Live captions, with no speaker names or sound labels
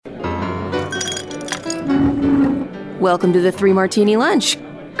Welcome to the Three Martini Lunch.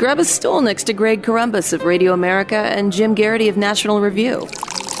 Grab a stool next to Greg Columbus of Radio America and Jim Garrity of National Review.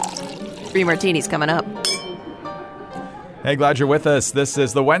 Three Martinis coming up. Hey, glad you're with us. This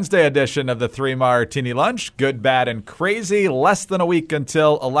is the Wednesday edition of the Three Martini Lunch. Good, bad, and crazy. Less than a week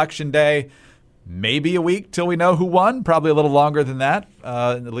until Election Day. Maybe a week till we know who won. Probably a little longer than that,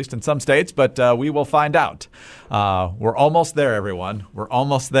 at least in some states, but we will find out. We're almost there, everyone. We're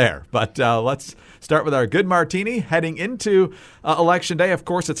almost there. But let's start with our good martini. Heading into Election Day, of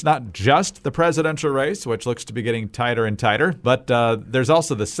course, it's not just the presidential race, which looks to be getting tighter and tighter, but there's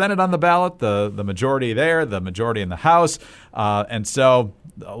also the Senate on the ballot, the majority there, the majority in the House. And so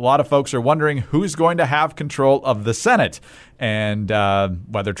a lot of folks are wondering who's going to have control of the Senate. And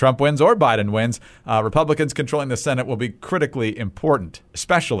whether Trump wins or Biden wins, Republicans controlling the Senate will be critically important,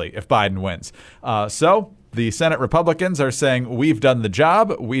 especially if Biden wins. So the Senate Republicans are saying, we've done the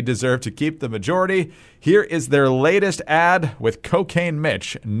job. We deserve to keep the majority. Here is their latest ad with Cocaine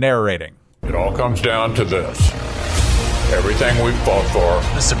Mitch narrating. It all comes down to this. Everything we've fought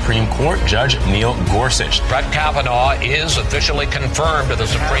for. The Supreme Court Judge Neil Gorsuch. Brett Kavanaugh is officially confirmed to the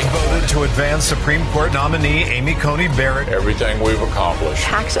Supreme Court. Voted to advance Supreme Court nominee Amy Coney Barrett. Everything we've accomplished.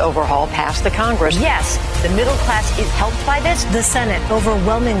 Tax overhaul passed the Congress. Yes, the middle class is helped by this. The Senate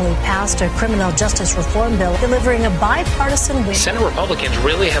overwhelmingly passed a criminal justice reform bill, delivering a bipartisan win. Senate Republicans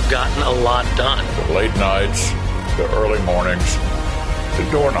really have gotten a lot done. The late nights, the early mornings, the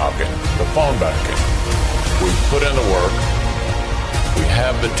door knocking, the phone banking. We've put in the work. We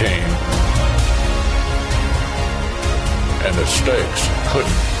have the team. And the stakes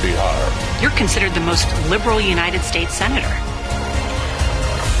couldn't be higher. You're considered the most liberal United States senator.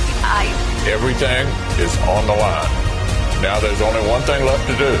 Everything is on the line. Now there's only one thing left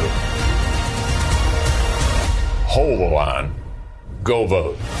to do. Hold the line. Go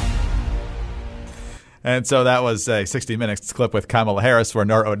vote. And so that was a 60 Minutes clip with Kamala Harris where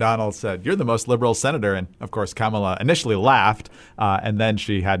Norah O'Donnell said, you're the most liberal senator. And, of course, Kamala initially laughed, and then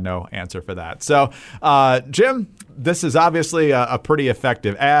she had no answer for that. So, Jim, this is obviously a pretty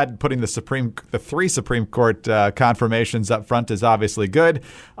effective ad. Putting the three Supreme Court confirmations up front is obviously good.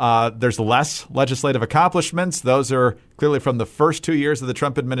 There's less legislative accomplishments. Those are clearly from the first 2 years of the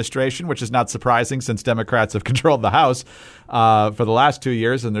Trump administration, which is not surprising since Democrats have controlled the House for the last 2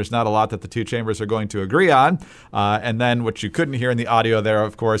 years, and there's not a lot that the two chambers are going to agree on. And then what you couldn't hear in the audio there,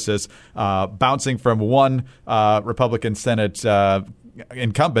 of course, is bouncing from one Republican Senate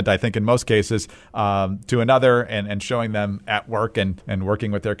incumbent, I think in most cases, to another and showing them at work and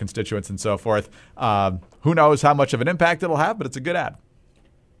working with their constituents and so forth. Who knows how much of an impact it'll have, but it's a good ad.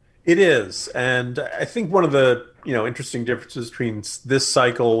 It is. And I think one of the interesting differences between this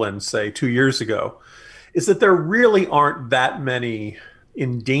cycle and, say, 2 years ago is that there really aren't that many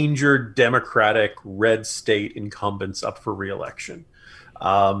endangered Democratic red state incumbents up for re-election.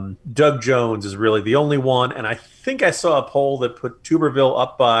 Doug Jones is really the only one. And I think I saw a poll that put Tuberville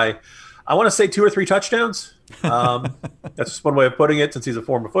up by, I want to say 2 or 3 touchdowns. That's just one way of putting it, since he's a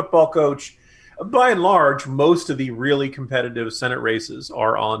former football coach. By and large, most of the really competitive Senate races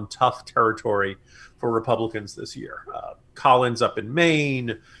are on tough territory for Republicans this year. Collins up in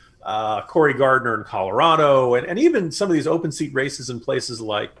Maine, Cory Gardner in Colorado, and even some of these open seat races in places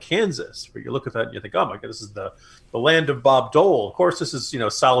like Kansas, where you look at that and you think, oh my God, this is the land of Bob Dole. Of course, this is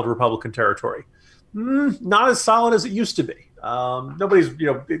solid Republican territory. Not as solid as it used to be.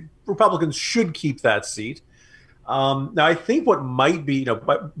 Republicans should keep that seat. Now, I think what might be,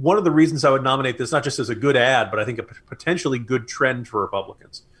 one of the reasons I would nominate this, not just as a good ad, but I think a potentially good trend for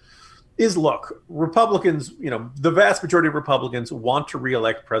Republicans, is, look, Republicans, the vast majority of Republicans want to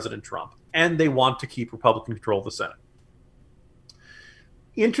reelect President Trump, and they want to keep Republican control of the Senate.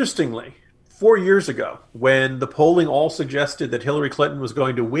 Interestingly, 4 years ago, when the polling all suggested that Hillary Clinton was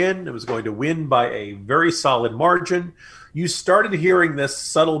going to win, it was going to win by a very solid margin, you started hearing this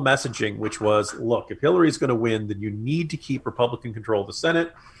subtle messaging, which was, look, if Hillary's going to win, then you need to keep Republican control of the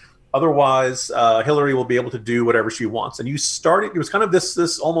Senate. Otherwise, Hillary will be able to do whatever she wants. And it was kind of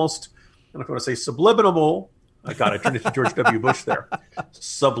this almost, I don't know if I want to say subliminal, I turned it to George W. Bush there,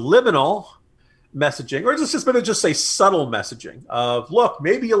 subliminal messaging, or just say subtle messaging of, look,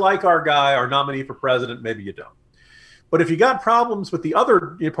 maybe you like our guy, our nominee for president, maybe you don't. But if you got problems with the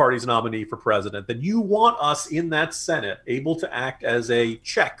other party's nominee for president, then you want us in that Senate able to act as a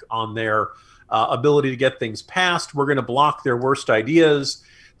check on their ability to get things passed. We're going to block their worst ideas.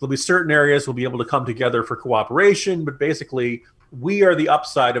 There'll be certain areas we'll be able to come together for cooperation, but basically we are the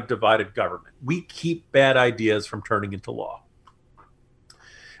upside of divided government. We keep bad ideas from turning into law.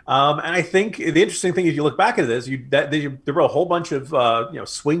 And I think the interesting thing is you look back at this, there were a whole bunch of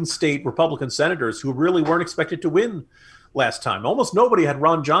swing state Republican senators who really weren't expected to win last time. Almost nobody had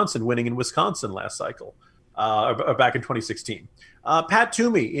Ron Johnson winning in Wisconsin last cycle, back in 2016. Pat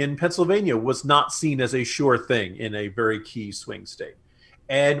Toomey in Pennsylvania was not seen as a sure thing in a very key swing state.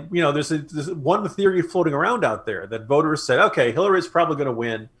 And, there's one theory floating around out there that voters said, okay, Hillary's probably going to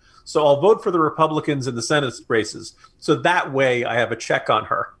win, so I'll vote for the Republicans in the Senate races. So that way I have a check on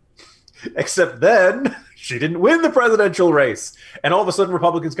her. Except then she didn't win the presidential race. And all of a sudden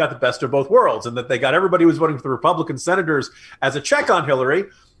Republicans got the best of both worlds, and that they got everybody who was voting for the Republican senators as a check on Hillary,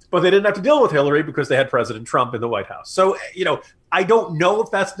 but they didn't have to deal with Hillary because they had President Trump in the White House. So, I don't know if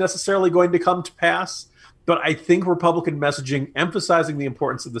that's necessarily going to come to pass, but I think Republican messaging emphasizing the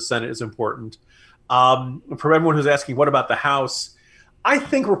importance of the Senate is important. For everyone who's asking, what about the House? I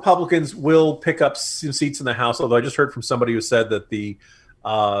think Republicans will pick up some seats in the House, although I just heard from somebody who said that there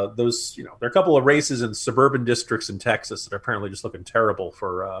are a couple of races in suburban districts in Texas that are apparently just looking terrible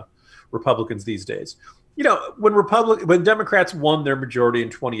for Republicans these days. When Democrats won their majority in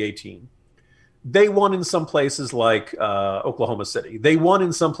 2018, they won in some places like Oklahoma City. They won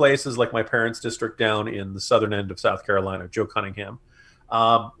in some places like my parents' district down in the southern end of South Carolina, Joe Cunningham.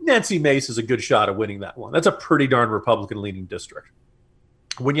 Nancy Mace is a good shot at winning that one. That's a pretty darn Republican-leaning district.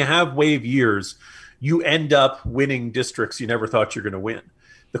 When you have wave years, you end up winning districts you never thought you're going to win.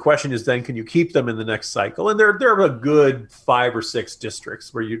 The question is then, can you keep them in the next cycle? And there are a good 5 or 6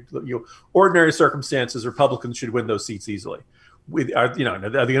 districts where ordinary circumstances, Republicans should win those seats easily. Are they going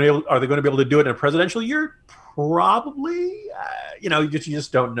to be able to do it in a presidential year? Probably. You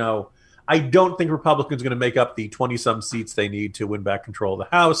just don't know. I don't think Republicans are going to make up the 20-some seats they need to win back control of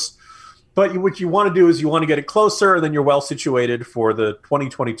the House. But what you want to do is you want to get it closer, and then you're well situated for the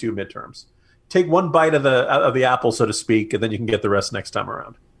 2022 midterms. Take one bite of the apple, so to speak, and then you can get the rest next time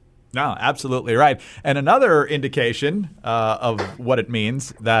around. No, absolutely right. And another indication of what it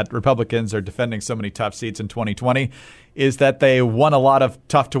means that Republicans are defending so many tough seats in 2020 is that they won a lot of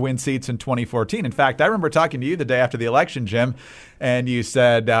tough-to-win seats in 2014. In fact, I remember talking to you the day after the election, Jim, and you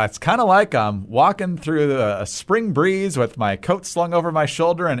said, it's kind of like I'm walking through a spring breeze with my coat slung over my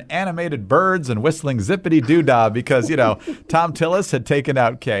shoulder and animated birds and whistling zippity-doo-dah because, Tom Tillis had taken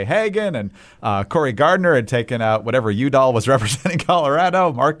out Kay Hagan and Cory Gardner had taken out whatever Udall was representing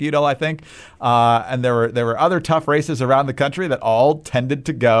Colorado, Mark Udall, I think. And there were other tough races around the country that all tended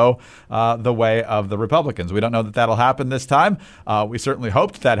to go the way of the Republicans. We don't know that that'll happen this time. We certainly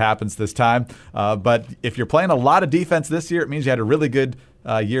hoped that happens this time. But if you're playing a lot of defense this year, it means you had a really good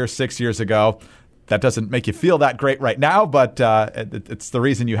year 6 years ago. That doesn't make you feel that great right now, but it's the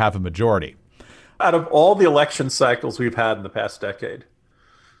reason you have a majority. Out of all the election cycles we've had in the past decade,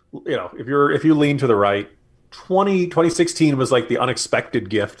 if you lean to the right, 2016 was like the unexpected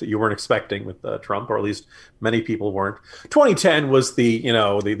gift that you weren't expecting with Trump, or at least many people weren't. 2010 was the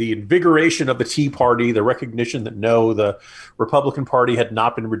invigoration of the Tea Party, the recognition that the Republican Party had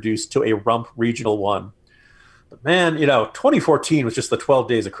not been reduced to a rump regional one. But man, 2014 was just the 12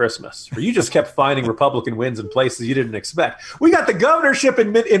 days of Christmas, where you just kept finding Republican wins in places you didn't expect. We got the governorship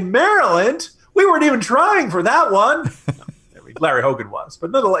in Maryland. We weren't even trying for that one. Larry Hogan was, but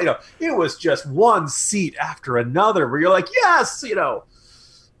nonetheless, it was just one seat after another where you're like, yes,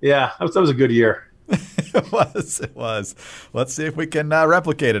 yeah, that was a good year. It was. Let's see if we can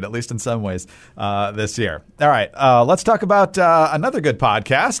replicate it, at least in some ways, this year. All right, let's talk about another good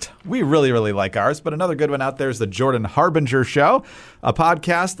podcast. We really, really like ours, but another good one out there is the Jordan Harbinger Show, a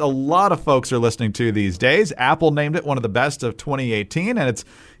podcast a lot of folks are listening to these days. Apple named it one of the best of 2018, and it's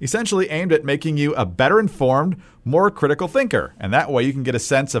essentially aimed at making you a better informed, more critical thinker. And that way you can get a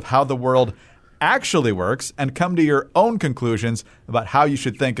sense of how the world actually works and come to your own conclusions about how you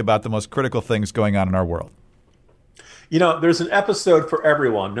should think about the most critical things going on in our world. There's an episode for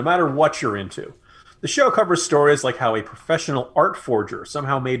everyone, no matter what you're into. The show covers stories like how a professional art forger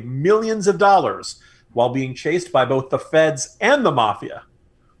somehow made millions of dollars while being chased by both the feds and the mafia.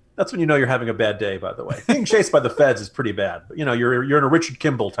 That's when you know you're having a bad day, by the way. Being chased by the feds is pretty bad. But, you're in a Richard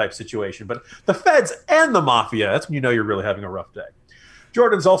Kimball type situation. But the feds and the mafia, that's when you know you're really having a rough day.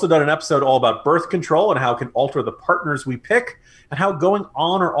 Jordan's also done an episode all about birth control and how it can alter the partners we pick and how going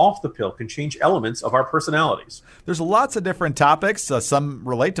on or off the pill can change elements of our personalities. There's lots of different topics. Some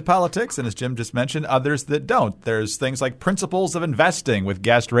relate to politics, and as Jim just mentioned, others that don't. There's things like principles of investing with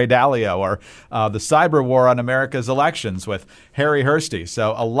guest Ray Dalio, or the cyber war on America's elections with Harry Hursty.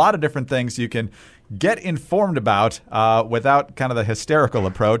 So a lot of different things you can get informed about without kind of the hysterical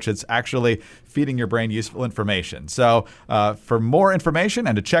approach. It's actually feeding your brain useful information. So for more information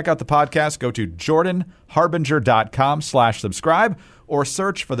and to check out the podcast, go to jordanharbinger.com/subscribe or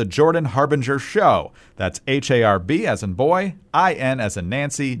search for The Jordan Harbinger Show. That's HARB as in boy, IN as in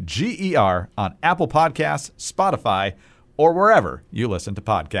Nancy, GER on Apple Podcasts, Spotify, or wherever you listen to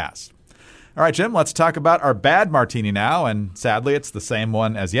podcasts. All right, Jim, let's talk about our bad martini now, and sadly it's the same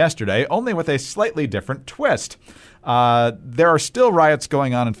one as yesterday, only with a slightly different twist. There are still riots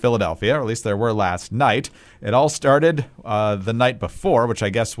going on in Philadelphia, or at least there were last night. It all started the night before, which I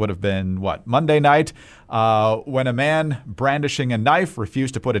guess would have been, Monday night, when a man brandishing a knife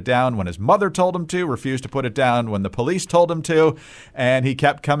refused to put it down when his mother told him to, refused to put it down when the police told him to, and he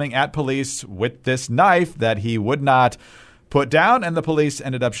kept coming at police with this knife that he would not put down, and the police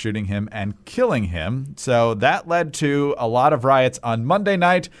ended up shooting him and killing him. So that led to a lot of riots on Monday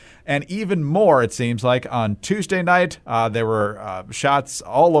night, and even more, it seems like, on Tuesday night. There were shots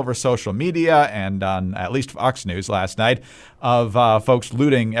all over social media and on at least Fox News last night of folks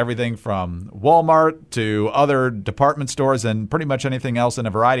looting everything from Walmart to other department stores and pretty much anything else in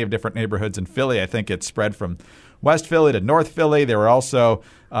a variety of different neighborhoods in Philly. I think it spread from West Philly to North Philly. There were also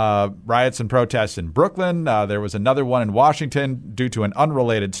riots and protests in Brooklyn. There was another one in Washington due to an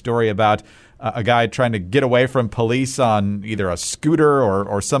unrelated story about a guy trying to get away from police on either a scooter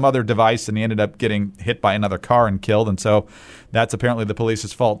or some other device, and he ended up getting hit by another car and killed. And so that's apparently the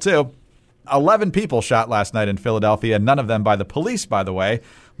police's fault, too. 11 people shot last night in Philadelphia, none of them by the police, by the way.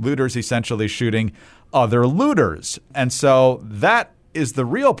 Looters essentially shooting other looters. And so that is the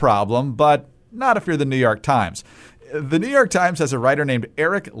real problem, but not if you're the New York Times. The New York Times has a writer named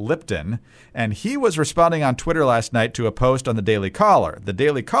Eric Lipton, and he was responding on Twitter last night to a post on the Daily Caller. The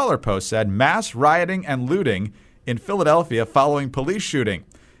Daily Caller post said, "Mass rioting and looting in Philadelphia following police shooting."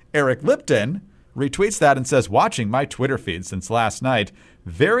 Eric Lipton retweets that and says, "Watching my Twitter feed since last night,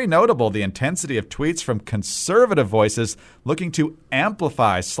 very notable the intensity of tweets from conservative voices looking to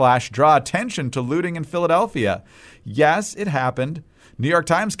amplify/draw attention to looting in Philadelphia. Yes, it happened. New York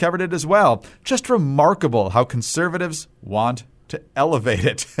Times covered it as well. Just remarkable how conservatives want to elevate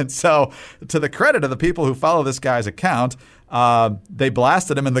it." And so, to the credit of the people who follow this guy's account, they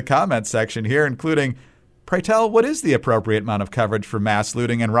blasted him in the comments section here, including, "Pray tell, what is the appropriate amount of coverage for mass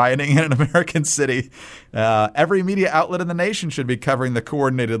looting and rioting in an American city? Every media outlet in the nation should be covering the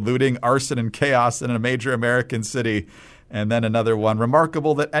coordinated looting, arson, and chaos in a major American city." And then another one,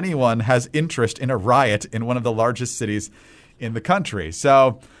 "Remarkable that anyone has interest in a riot in one of the largest cities in the country."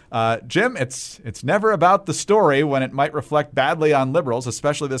 So, Jim, it's never about the story when it might reflect badly on liberals,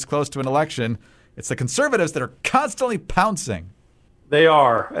 especially this close to an election. It's the conservatives that are constantly pouncing. They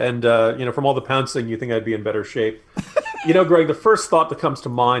are. And, from all the pouncing, you think I'd be in better shape. Greg, the first thought that comes to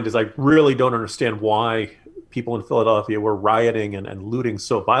mind is I really don't understand why people in Philadelphia were rioting and looting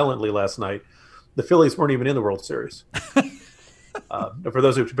so violently last night. The Phillies weren't even in the World Series. For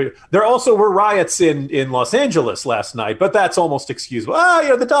those there also were riots in Los Angeles last night, but that's almost excusable.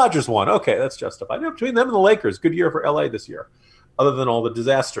 The Dodgers won. Okay, that's justified. Between them and the Lakers, good year for LA this year, other than all the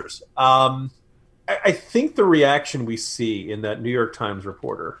disasters. I think the reaction we see in that New York Times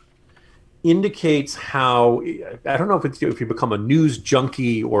reporter indicates how, I don't know if you become a news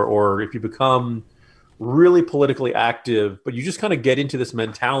junkie or if you become really politically active, but you just kind of get into this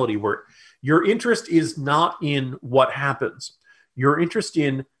mentality where your interest is not in what happens. Your interest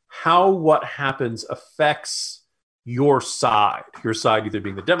in how what happens affects your side either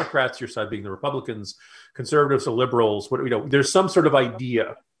being the Democrats, your side being the Republicans, conservatives or liberals. There's some sort of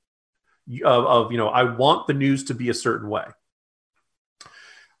idea of I want the news to be a certain way.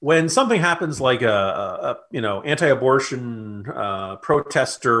 When something happens like a anti-abortion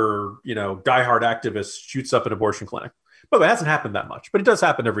protester, diehard activist shoots up an abortion clinic. But it hasn't happened that much, but it does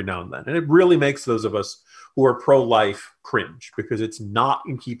happen every now and then. And it really makes those of us who are pro-life cringe because it's not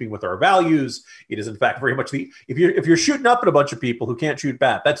in keeping with our values. It is, in fact, very much if you're shooting up at a bunch of people who can't shoot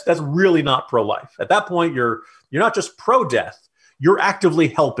back, that's really not pro-life. At that point, you're not just pro-death, you're actively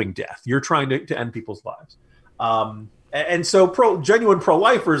helping death. You're trying to end people's lives. And so genuine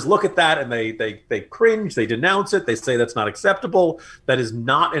pro-lifers look at that and they cringe, they denounce it, they say that's not acceptable. That is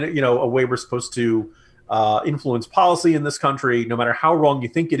not a way we're supposed to influence policy in this country. No matter how wrong you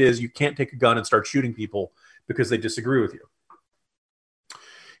think it is, you can't take a gun and start shooting people because they disagree with you.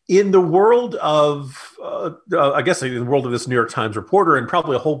 In the world of, in the world of this New York Times reporter and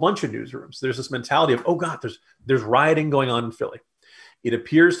probably a whole bunch of newsrooms, there's this mentality of, oh God, there's rioting going on in Philly. It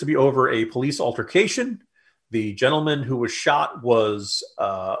appears to be over a police altercation. The gentleman who was shot was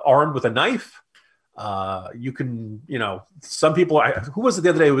armed with a knife. Some people, who was it the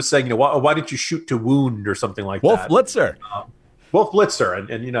other day who was saying, why didn't you shoot to wound or something like Wolf that? Blitzer. Wolf Blitzer.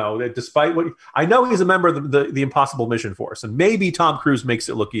 And despite what, I know he's a member of the Impossible Mission Force, and maybe Tom Cruise makes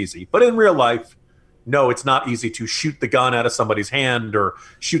it look easy, but in real life, No, it's not easy to shoot the gun out of somebody's hand or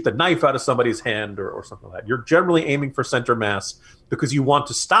shoot the knife out of somebody's hand or something like that. You're generally aiming for center mass because you want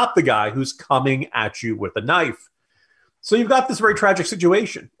to stop the guy who's coming at you with a knife. So you've got this very tragic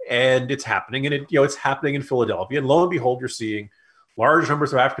situation, and it's happening, and it's happening in Philadelphia. And lo and behold, you're seeing large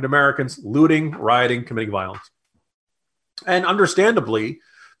numbers of African Americans looting, rioting, committing violence. And understandably,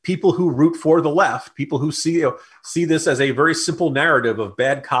 people who root for the left, people who see this as a very simple narrative of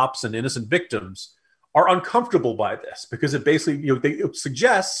bad cops and innocent victims, are uncomfortable by this because it basically it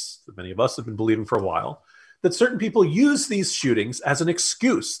suggests, that many of us have been believing for a while, that certain people use these shootings as an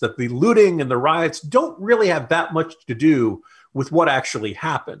excuse, that the looting and the riots don't really have that much to do with what actually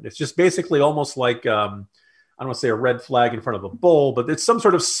happened. It's just basically almost like, I don't want to say a red flag in front of a bull, but it's some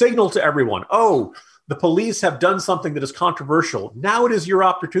sort of signal to everyone. Oh, the police have done something that is controversial. Now it is your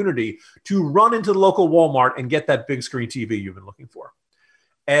opportunity to run into the local Walmart and get that big screen TV you've been looking for.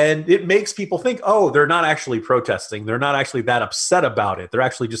 And it makes people think, oh, they're not actually protesting. They're not actually that upset about it. They're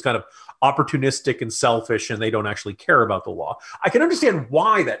actually just kind of opportunistic and selfish, and they don't actually care about the law. I can understand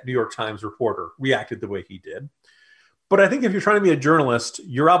why that New York Times reporter reacted the way he did. But I think if you're trying to be a journalist,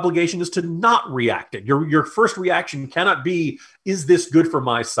 your obligation is to not react it. Your first reaction cannot be, is this good for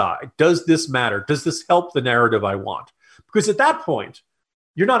my side? Does this matter? Does this help the narrative I want? Because at that point,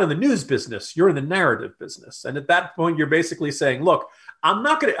 you're not in the news business, you're in the narrative business. And at that point, you're basically saying, look, I'm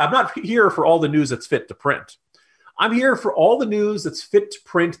not here for all the news that's fit to print. I'm here for all the news that's fit to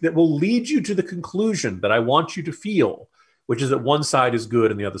print that will lead you to the conclusion that I want you to feel, which is that one side is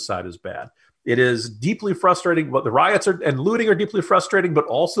good and the other side is bad. It is deeply frustrating. But the riots and looting are deeply frustrating, but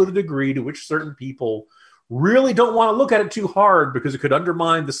also the degree to which certain people really don't want to look at it too hard because it could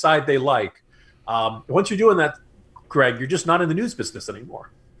undermine the side they like. Once you're doing that, Greg, you're just not in the news business anymore.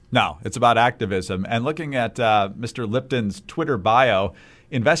 No, it's about activism. And looking at Mr. Lipton's Twitter bio,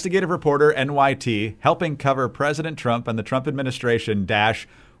 investigative reporter NYT, helping cover President Trump and the Trump administration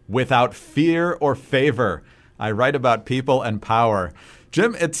 - without fear or favor. I write about people and power.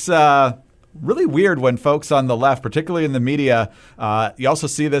 Jim, it's really weird when folks on the left, particularly in the media, you also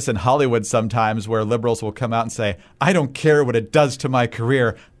see this in Hollywood sometimes where liberals will come out and say, I don't care what it does to my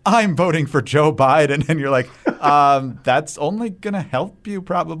career. I'm voting for Joe Biden. And you're like, that's only going to help you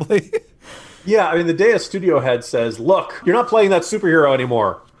probably. Yeah, I mean, the day a studio head says, look, you're not playing that superhero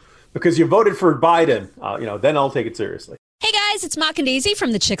anymore because you voted for Biden, then I'll take it seriously. Hey guys, it's Mock and Daisy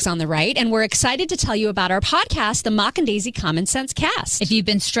from the Chicks on the Right, and we're excited to tell you about our podcast, the Mock and Daisy Common Sense Cast. If you've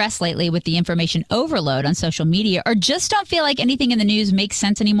been stressed lately with the information overload on social media or just don't feel like anything in the news makes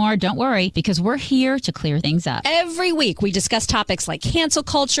sense anymore, don't worry, because we're here to clear things up. Every week, we discuss topics like cancel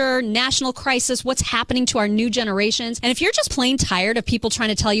culture, national crisis, what's happening to our new generations, and if you're just plain tired of people trying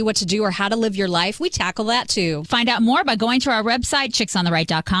to tell you what to do or how to live your life, we tackle that too. Find out more by going to our website,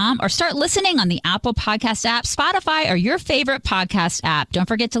 chicksontheright.com, or start listening on the Apple Podcast app, Spotify, or your favorite podcast app. Don't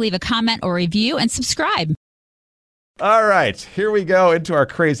forget to leave a comment or review and subscribe. All right, here we go into our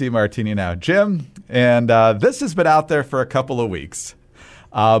crazy martini now, Jim. And this has been out there for a couple of weeks,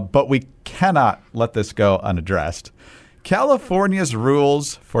 but we cannot let this go unaddressed. California's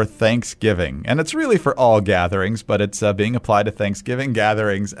rules for Thanksgiving, and it's really for all gatherings, but it's being applied to Thanksgiving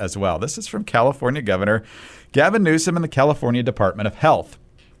gatherings as well. This is from California Governor Gavin Newsom and the California Department of Health.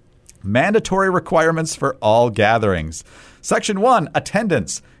 Mandatory requirements for all gatherings. Section 1,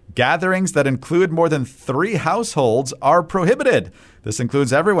 attendance. Gatherings that include more than 3 households are prohibited. This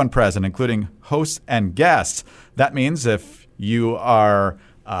includes everyone present, including hosts and guests. That means if you are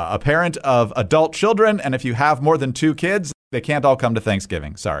a parent of adult children and if you have more than 2 kids, they can't all come to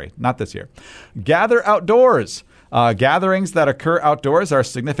Thanksgiving. Sorry, not this year. Gather outdoors. Gatherings that occur outdoors are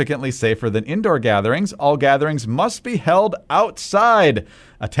significantly safer than indoor gatherings. All gatherings must be held outside.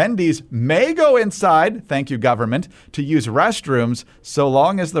 Attendees may go inside, thank you government, to use restrooms so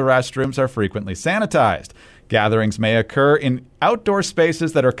long as the restrooms are frequently sanitized. Gatherings may occur in outdoor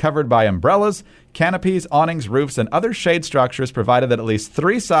spaces that are covered by umbrellas, canopies, awnings, roofs, and other shade structures provided that at least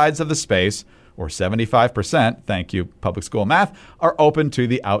 3 sides of the space, or 75%, thank you public school math, are open to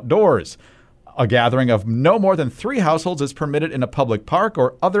the outdoors. A gathering of no more than 3 households is permitted in a public park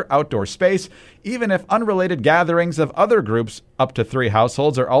or other outdoor space, even if unrelated gatherings of other groups up to 3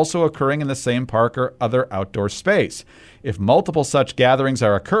 households are also occurring in the same park or other outdoor space. If multiple such gatherings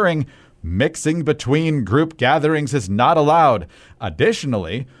are occurring, mixing between group gatherings is not allowed.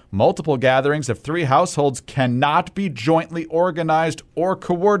 Additionally, multiple gatherings of 3 households cannot be jointly organized or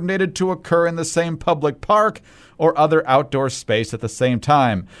coordinated to occur in the same public park or other outdoor space at the same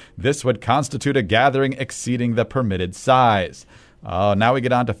time. This would constitute a gathering exceeding the permitted size. Oh, now we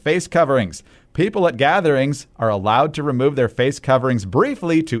get on to face coverings. People at gatherings are allowed to remove their face coverings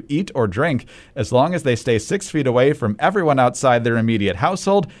briefly to eat or drink, as long as they stay 6 feet away from everyone outside their immediate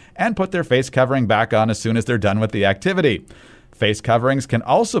household and put their face covering back on as soon as they're done with the activity. Face coverings can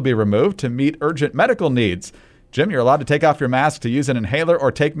also be removed to meet urgent medical needs. Jim, you're allowed to take off your mask to use an inhaler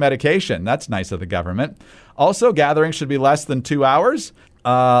or take medication. That's nice of the government. Also, gatherings should be less than 2 hours.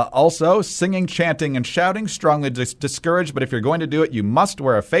 Also, singing, chanting, and shouting, strongly discouraged, but if you're going to do it, you must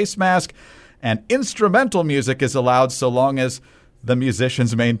wear a face mask. And instrumental music is allowed so long as the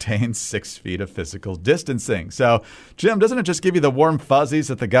musicians maintain 6 feet of physical distancing. So, Jim, doesn't it just give you the warm fuzzies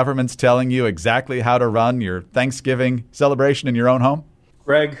that the government's telling you exactly how to run your Thanksgiving celebration in your own home?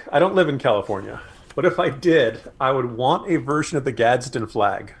 Greg, I don't live in California, but if I did, I would want a version of the Gadsden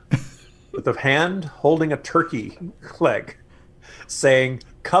flag with a hand holding a turkey leg saying,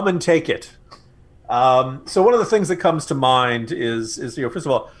 "Come and take it." So one of the things that comes to mind is first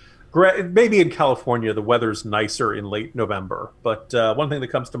of all, maybe in California, the weather's nicer in late November. But one thing that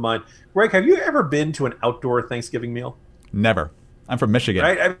comes to mind, Greg, have you ever been to an outdoor Thanksgiving meal? Never. I'm from Michigan.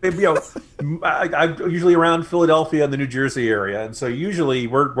 Right? I'm usually around Philadelphia and the New Jersey area. And so usually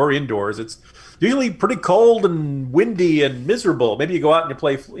we're indoors. It's usually pretty cold and windy and miserable. Maybe you go out and you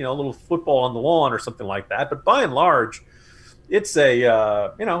play a little football on the lawn or something like that. But by and large, it's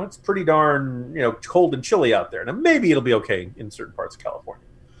it's pretty darn cold and chilly out there. Now maybe it'll be okay in certain parts of California.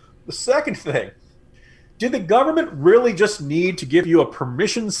 The second thing, did the government really just need to give you a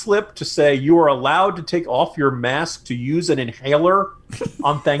permission slip to say you are allowed to take off your mask to use an inhaler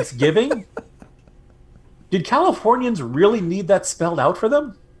on Thanksgiving? Did Californians really need that spelled out for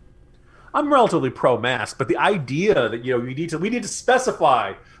them? I'm relatively pro-mask, but the idea that we need to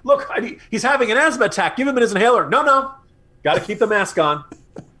specify, look, he's having an asthma attack, give him his inhaler. No, got to keep the mask on.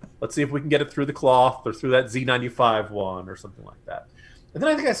 Let's see if we can get it through the cloth or through that Z95 one or something like that. And then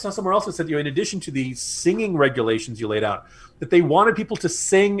I think I saw somewhere else that said, in addition to the singing regulations you laid out, that they wanted people to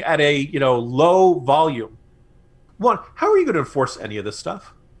sing at a, low volume. One, how are you going to enforce any of this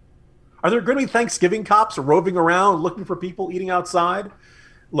stuff? Are there going to be Thanksgiving cops roving around looking for people eating outside?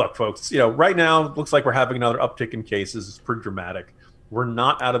 Look, folks, right now it looks like we're having another uptick in cases. It's pretty dramatic. We're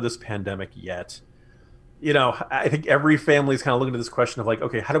not out of this pandemic yet. I think every family is kind of looking at this question of like,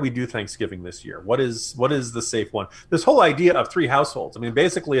 okay, how do we do Thanksgiving this year? What is the safe one? This whole idea of 3 households. I mean,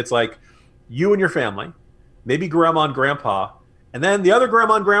 basically it's like you and your family, maybe grandma and grandpa, and then the other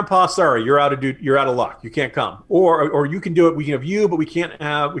grandma and grandpa, sorry, you're out of luck. You can't come. Or you can do it. We can have you, but we can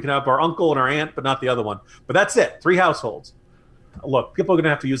have our uncle and our aunt, but not the other one. But that's it. 3 households. Look, people are going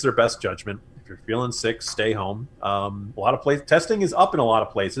to have to use their best judgment. If you're feeling sick, stay home. A lot of places, testing is up in a lot of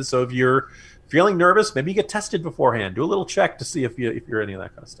places. So if you're feeling nervous, maybe you get tested beforehand. Do a little check to see if you're any of that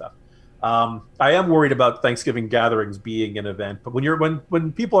kind of stuff. I am worried about Thanksgiving gatherings being an event, but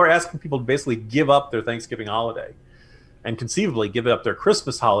when people are asking people to basically give up their Thanksgiving holiday and conceivably give up their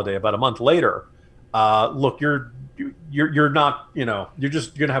Christmas holiday about a month later, look, you're not, you're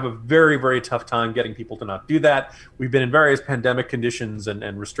just going to have a very, very tough time getting people to not do that. We've been in various pandemic conditions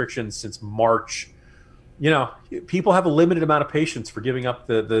and restrictions since March. People have a limited amount of patience for giving up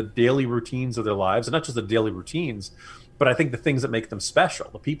the daily routines of their lives, and not just the daily routines, but I think the things that make them special.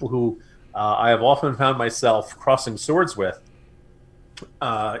 The people who I have often found myself crossing swords with,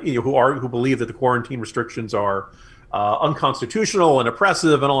 who believe that the quarantine restrictions are unconstitutional and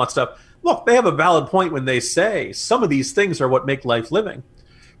oppressive and all that stuff. Look, they have a valid point when they say some of these things are what make life living.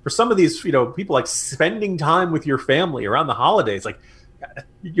 For some of these, people like spending time with your family around the holidays, like,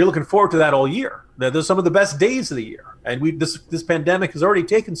 you're looking forward to that all year. Those are some of the best days of the year. And this pandemic has already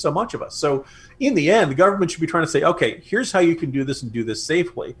taken so much of us. So in the end, the government should be trying to say, okay, here's how you can do this and do this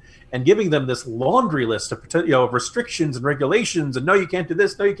safely. And giving them this laundry list of restrictions and regulations and no, you can't do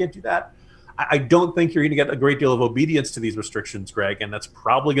this, no, you can't do that. I don't think you're going to get a great deal of obedience to these restrictions, Greg, and that's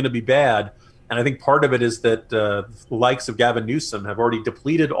probably going to be bad. And I think part of it is that the likes of Gavin Newsom have already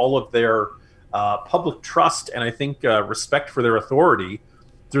depleted all of their public trust and I think respect for their authority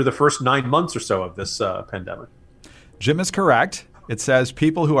through the first 9 months or so of this pandemic. Jim is correct. It says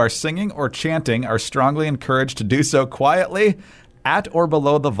people who are singing or chanting are strongly encouraged to do so quietly at or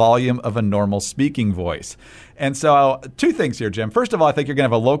below the volume of a normal speaking voice. And so 2 things here, Jim. First of all, I think you're going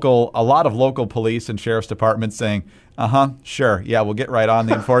to have a lot of local police and sheriff's departments saying, sure, yeah, we'll get right on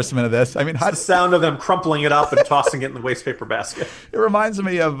the enforcement of this. I mean, the sound of them crumpling it up and tossing it in the wastepaper basket. It reminds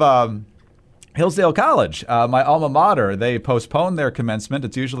me of Hillsdale College, my alma mater, they postponed their commencement.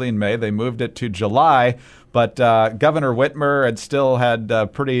 It's usually in May. They moved it to July. But Governor Whitmer had still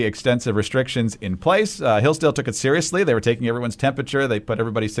had pretty extensive restrictions in place. Hillsdale took it seriously. They were taking everyone's temperature. They put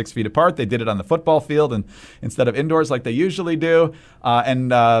everybody 6 feet apart. They did it on the football field and instead of indoors like they usually do.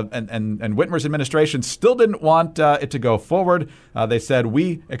 And Whitmer's administration still didn't want it to go forward. They said,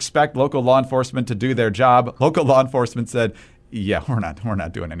 we expect local law enforcement to do their job. Local law enforcement said, yeah, we're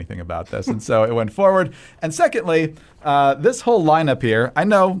not doing anything about this. And so it went forward. And secondly, this whole lineup here, I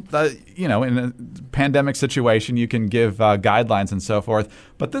know, in a pandemic situation, you can give guidelines and so forth.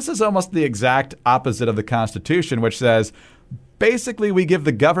 But this is almost the exact opposite of the Constitution, which says, basically, we give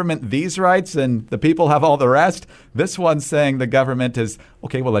the government these rights and the people have all the rest. This one's saying the government is,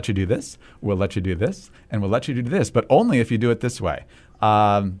 okay, we'll let you do this, we'll let you do this, and we'll let you do this, but only if you do it this way.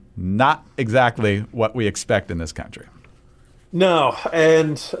 Not exactly what we expect in this country. No,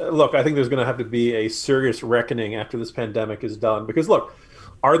 and look, I think there's going to have to be a serious reckoning after this pandemic is done. Because look,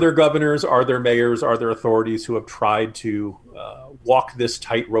 are there governors, are there mayors, are there authorities who have tried to walk this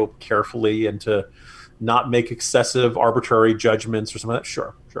tightrope carefully and to not make excessive arbitrary judgments or something like that?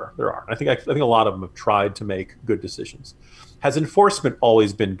 Sure, there are. I think a lot of them have tried to make good decisions. Has enforcement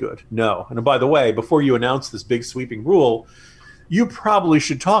always been good? No. And by the way, before you announce this big sweeping rule, you probably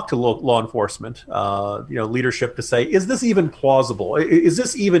should talk to law enforcement, leadership to say, is this even plausible? Is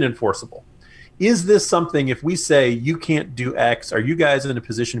this even enforceable? Is this something, if we say you can't do X, are you guys in a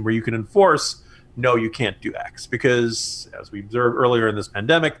position where you can enforce, no, you can't do X? Because as we observed earlier in this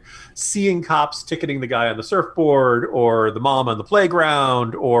pandemic, seeing cops ticketing the guy on the surfboard or the mom on the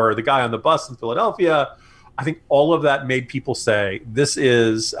playground or the guy on the bus in Philadelphia, I think all of that made people say this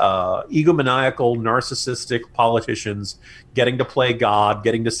is egomaniacal, narcissistic politicians getting to play God,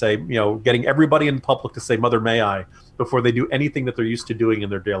 getting to say, getting everybody in public to say, Mother, may I, before they do anything that they're used to doing in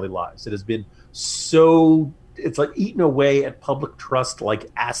their daily lives. It has been it's like eating away at public trust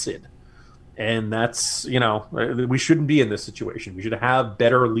like acid. And that's, we shouldn't be in this situation. We should have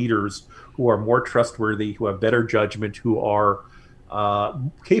better leaders who are more trustworthy, who have better judgment, who are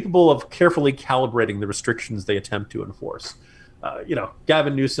capable of carefully calibrating the restrictions they attempt to enforce.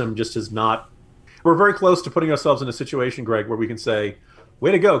 Gavin Newsom just is not. We're very close to putting ourselves in a situation, Greg, where we can say,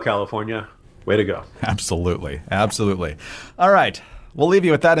 way to go, California. Way to go. Absolutely. All right. We'll leave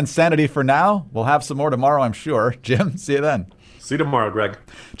you with that insanity for now. We'll have some more tomorrow, I'm sure. Jim, see you then. See you tomorrow, Greg.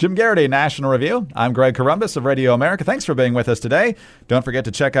 Jim Garrity, National Review. I'm Greg Corombos of Radio America. Thanks for being with us today. Don't forget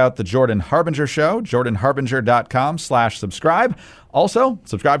to check out the Jordan Harbinger Show, jordanharbinger.com/subscribe. Also,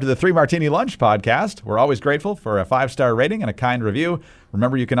 subscribe to the 3 Martini Lunch podcast. We're always grateful for a 5-star rating and a kind review.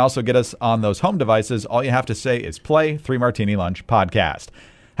 Remember, you can also get us on those home devices. All you have to say is play 3 Martini Lunch podcast.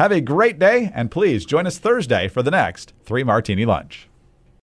 Have a great day, and please join us Thursday for the next 3 Martini Lunch.